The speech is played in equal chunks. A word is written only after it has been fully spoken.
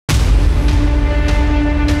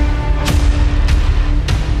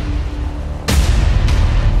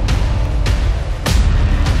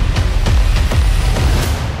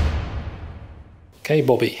Okay,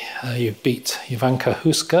 Bobby, you beat Ivanka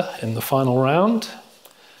Huska in the final round,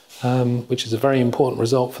 which is a very important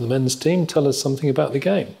result for the men's team. Tell us something about the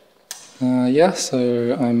game. Yeah,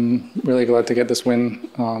 so I'm really glad to get this win.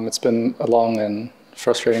 It's been a long and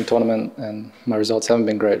frustrating tournament and my results haven't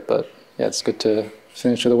been great, but yeah, it's good to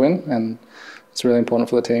finish with a win, and it's really important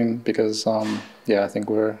for the team because yeah, I think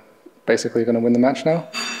we're basically going to win the match now.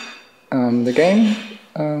 The game,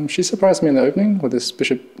 she surprised me in the opening with this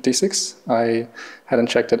bishop d6. I hadn't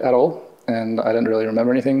checked it at all and I didn't really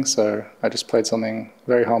remember anything, so I just played something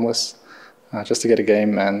very harmless just to get a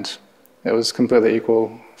game, and it was completely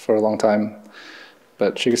equal for a long time,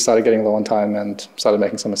 but she started getting low on time and started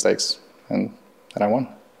making some mistakes, and I won.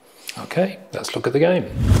 Okay, let's look at the game.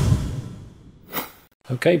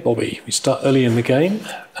 Okay, Bobby, we start early in the game,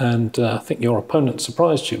 and I think your opponent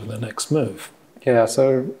surprised you with the next move. Yeah,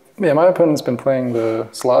 so yeah, my opponent's been playing the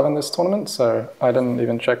Slav in this tournament, so I didn't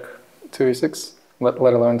even check 2e6, let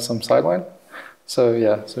alone some sideline. So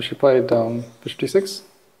yeah, so she played bishop d6.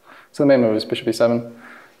 So the main move is bishop e7,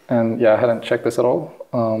 and yeah, I hadn't checked this at all.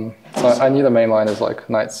 So I knew the main line is like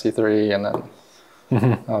knight c3, and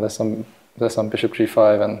then there's some bishop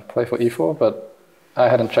g5 and play for e4, but I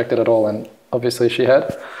hadn't checked it at all, and obviously she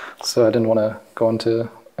had, so I didn't want to go into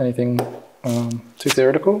anything too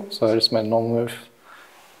theoretical, so I just made a normal move.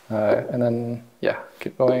 And then, yeah,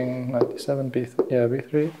 keep going, knight d7,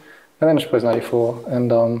 b3, and then she plays knight e4,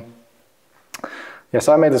 and yeah,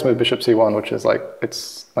 so I made this move bishop c1, which is like,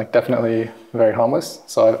 it's like definitely very harmless.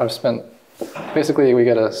 So I've spent, basically we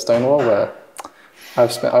get a stone wall where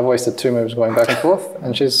I've wasted 2 moves going back and forth,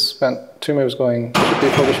 and she's spent 2 moves going bishop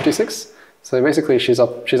d4, bishop d6. So basically she's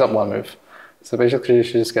up 1 move. So basically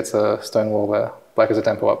she just gets a stone wall where black is a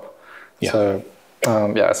tempo up. Yeah. So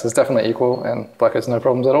yeah, so it's definitely equal, and black has no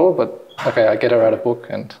problems at all, but okay, I get her out of book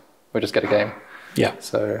and we just get a game. Yeah.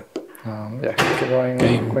 So yeah, keep going.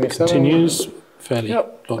 Game Queen e7. continues fairly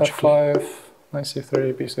logically. F5, knight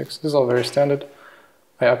c3, b6. This is all very standard.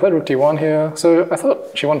 Yeah, I played rook d1 here. So I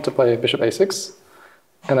thought she wanted to play bishop a6,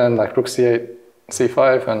 and then like rook c8,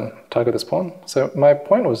 c5, and target this pawn. So my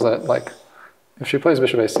point was that like, if she plays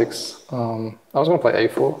bishop a6, I was going to play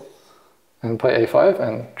a4 and play a5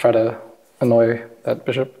 and try to annoy that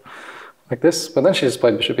bishop like this. But then she just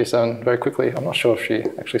played bishop e7 very quickly. I'm not sure if she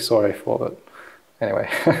actually saw a4, but anyway.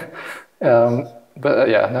 But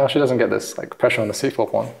yeah, now she doesn't get this like pressure on the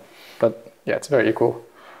c4 pawn. But yeah, it's very equal.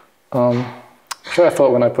 So I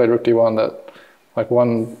thought when I played rook d1 that like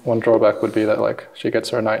one drawback would be that like she gets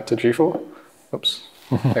her knight to g4. Oops.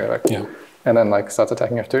 Take it back. Yeah. And then like starts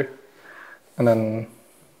attacking f2. And then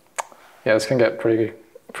yeah, this can get pretty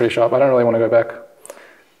sharp. I don't really want to go back.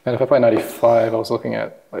 And if I play knight e5, I was looking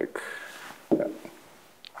at like, yeah.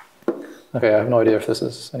 Okay, I have no idea if this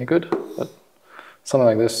is any good, but something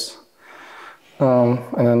like this.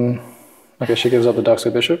 And then, okay, she gives up the dark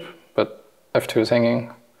square bishop, but f2 is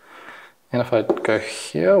hanging. And if I go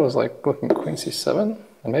here, I was like looking at queen c7,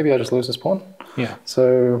 and maybe I just lose this pawn. Yeah.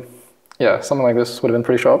 So yeah, something like this would have been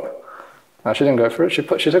pretty sharp. She didn't go for it. She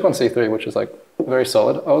took on c3, which is like very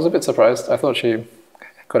solid. I was a bit surprised. I thought she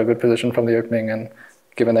got a good position from the opening, and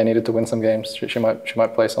given they needed to win some games, she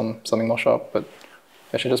might play something more sharp. But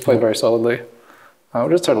yeah, she just played very solidly,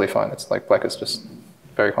 which is totally fine. It's like black is just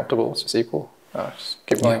very comfortable. It's just equal. Just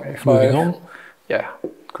keep going. A5. Moving on. Yeah,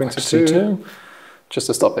 queen c2, just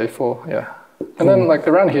to stop a4. Yeah, and then like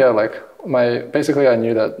around here, like basically I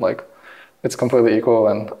knew that like it's completely equal,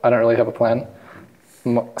 and I don't really have a plan.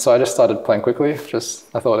 So I just started playing quickly.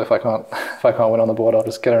 I thought if I can't win on the board, I'll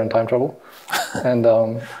just get her in time trouble. And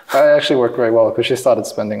I actually worked very well because she started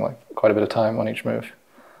spending like quite a bit of time on each move.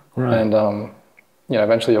 Right. And you know,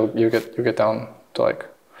 eventually you get down to like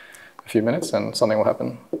a few minutes and something will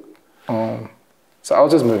happen. So I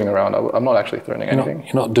was just moving around. I'm not actually threatening anything.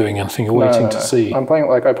 You're not doing anything. You're waiting to see. I'm playing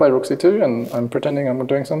like I played rook c2 and I'm pretending I'm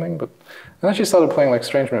doing something, but and then she started playing like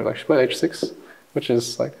strange moves. Like she played h6, which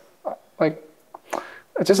is like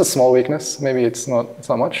it's just a small weakness. Maybe it's not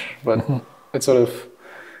much, but it sort of,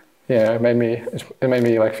 yeah, it made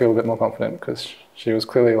me like feel a bit more confident because she was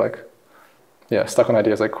clearly like, yeah, stuck on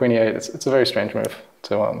ideas like queen e8. It's a very strange move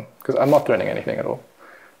to because I'm not threatening anything at all.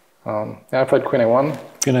 Yeah, I played queen a1.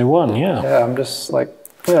 Queen a1, yeah. Yeah, I'm just like,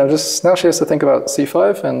 you know, just now she has to think about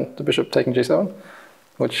c5 and the bishop taking g7,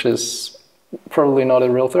 which is probably not a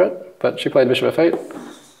real threat. But she played bishop f8,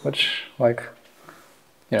 which like.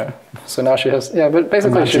 Yeah, so now she has, yeah, but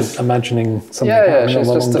basically she's imagining something. Yeah, she's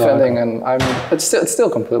just defending, and it's still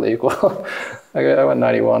completely equal. I went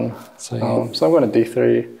 91, so I'm going to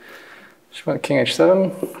d3. She went king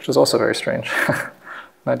h7, which is also very strange.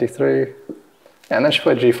 Knight d3, and then she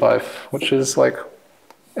played g5, which is like,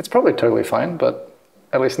 it's probably totally fine, but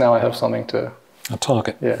at least now I have something to a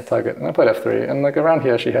target. target. And I played f3, and like around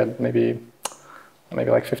here she had maybe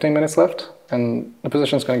like 15 minutes left, and the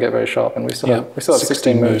position's going to get very sharp, and we still have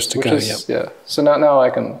 16 moves to go. So now I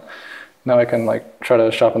can like try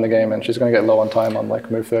to sharpen the game, and she's going to get low on time on like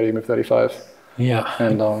move 30, move 35. Yeah.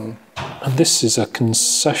 And this is a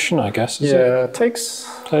concession, I guess. Is it takes.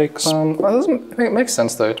 It doesn't. I think it makes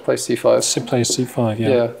sense though to play c5. To play c5,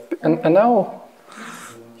 Yeah, and now,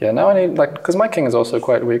 now I need like because my king is also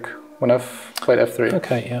quite weak when I've played f3.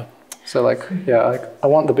 Okay, yeah. So like I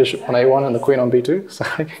want the bishop on a1 and the queen on b2, so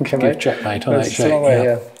I can give checkmate on h8.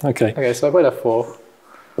 Yeah. Okay, so I played f4.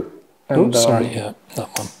 And, sorry, that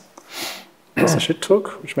one. So she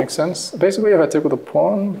took, which makes sense. Basically, if I took with a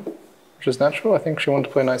pawn, which is natural, I think she wanted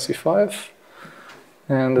to play knight c5.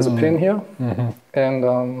 And there's a pin here. And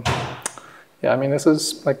I mean, this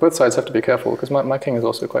is like both sides have to be careful because my king is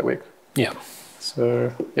also quite weak. Yeah.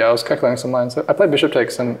 So I was calculating some lines. I played bishop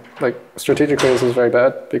takes, and like strategically this is very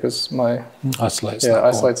bad because my isolates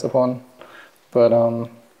the pawn. But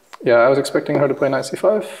I was expecting her to play knight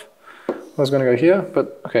c5. I was going to go here,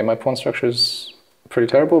 but okay, my pawn structure is pretty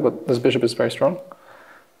terrible, but this bishop is very strong.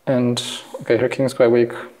 And okay, her king is quite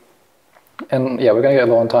weak. And yeah, we're going to get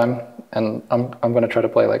low on time, and I'm going to try to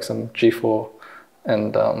play like some g4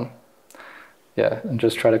 and and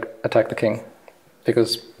just try to attack the king,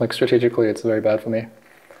 because like strategically it's very bad for me.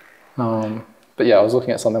 But yeah, I was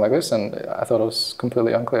looking at something like this and I thought it was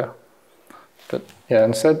completely unclear. But yeah,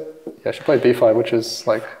 instead, she played b5, which is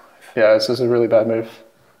like, it's just a really bad move.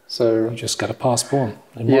 So you just got a pass pawn.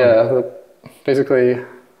 Basically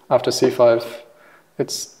after c5,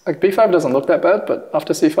 it's like b5 doesn't look that bad, but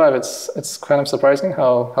after c5, it's kind of surprising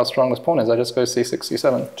how strong this pawn is. I just go c6,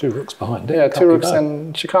 c7. 2 rooks behind it. Yeah, 2 rooks,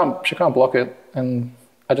 and she can't block it. And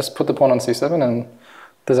I just put the pawn on c7, and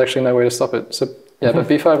there's actually no way to stop it. So but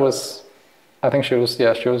b5 was, I think she was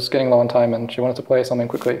getting low on time, and she wanted to play something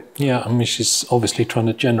quickly. Yeah, I mean she's obviously trying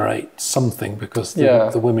to generate something because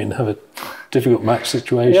the women have a difficult match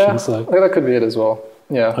situation. Yeah, so I think that could be it as well.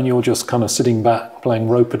 Yeah. And you're just kind of sitting back, playing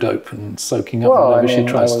rope-a-dope and soaking up whatever she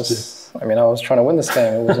tries to do. I was trying to win this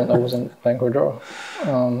game. I wasn't playing for a draw.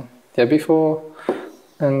 b4,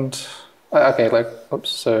 and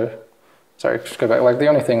so sorry, just go back. Like the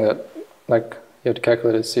only thing that like you have to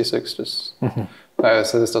calculate is c6. Just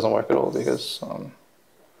so this doesn't work at all because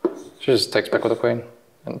she just takes back with a queen,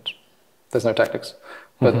 and there's no tactics.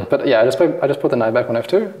 But I just put the knight back on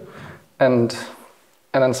f2, and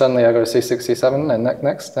then suddenly I go c6, c7, and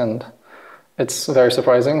next, and it's very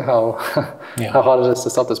surprising how how hard it is to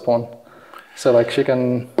stop this pawn. So like she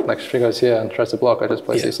goes here and tries to block. I just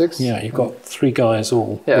play c6. Yeah, you've got 3 guys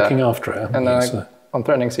all looking after her. And then I'm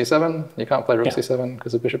threatening c7. You can't play rook c7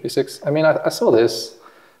 because of bishop e6. I mean, I saw this,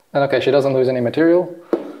 and okay, she doesn't lose any material,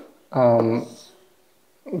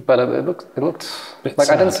 but it looked like sad.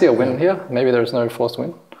 I didn't see a win here. Maybe there's no forced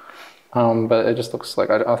win. But it just looks like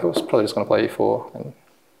I thought I was probably just going to play e4 and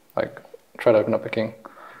like try to open up the king.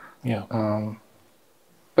 Yeah.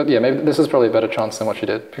 But yeah, maybe this is probably a better chance than what she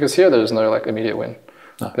did, because here there's no like immediate win.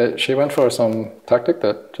 No. But she went for some tactic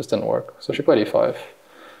that just didn't work. So she played e5.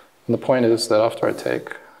 And the point is that after I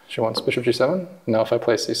take, she wants bishop g7. Now if I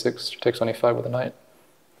play c6, she takes on e5 with a knight.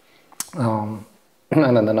 And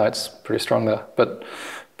then the knight's pretty strong there. But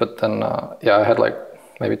then I had like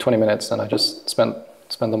maybe 20 minutes, and I just spent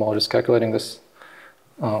them all just calculating this,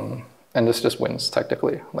 and this just wins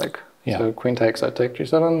tactically. So queen takes, I take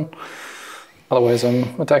g7. Otherwise,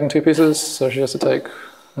 I'm attacking 2 pieces, so she has to take.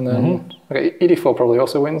 And then e4 probably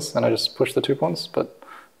also wins, and I just push the 2 pawns. But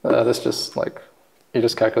this just like you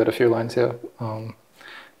just calculate a few lines here.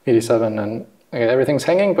 e7, and everything's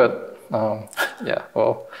hanging, but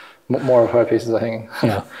more of her pieces are hanging.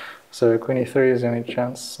 Yeah. So queen e3 is the only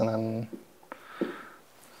chance, and then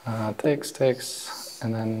takes,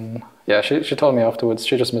 and then she told me afterwards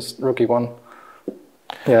she just missed rook e1.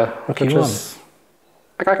 Yeah, rook e1.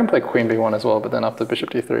 Like I can play queen b1 as well, but then after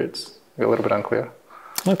bishop d3 it's a little bit unclear.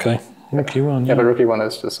 Okay, rook e1. Yeah, but rook e1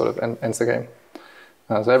 is just sort of ends the game.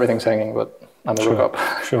 So everything's hanging, but I'm a rook up.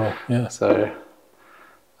 Sure, yeah. So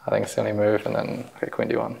I think it's the only move, and then queen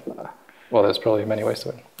d1. Well, there's probably many ways to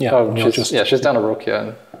win. Yeah, she's down a rook here,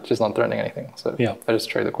 and she's not threatening anything. So I just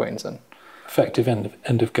trade the queens and effective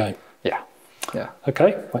end of game. Yeah.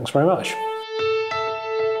 Okay, thanks very much.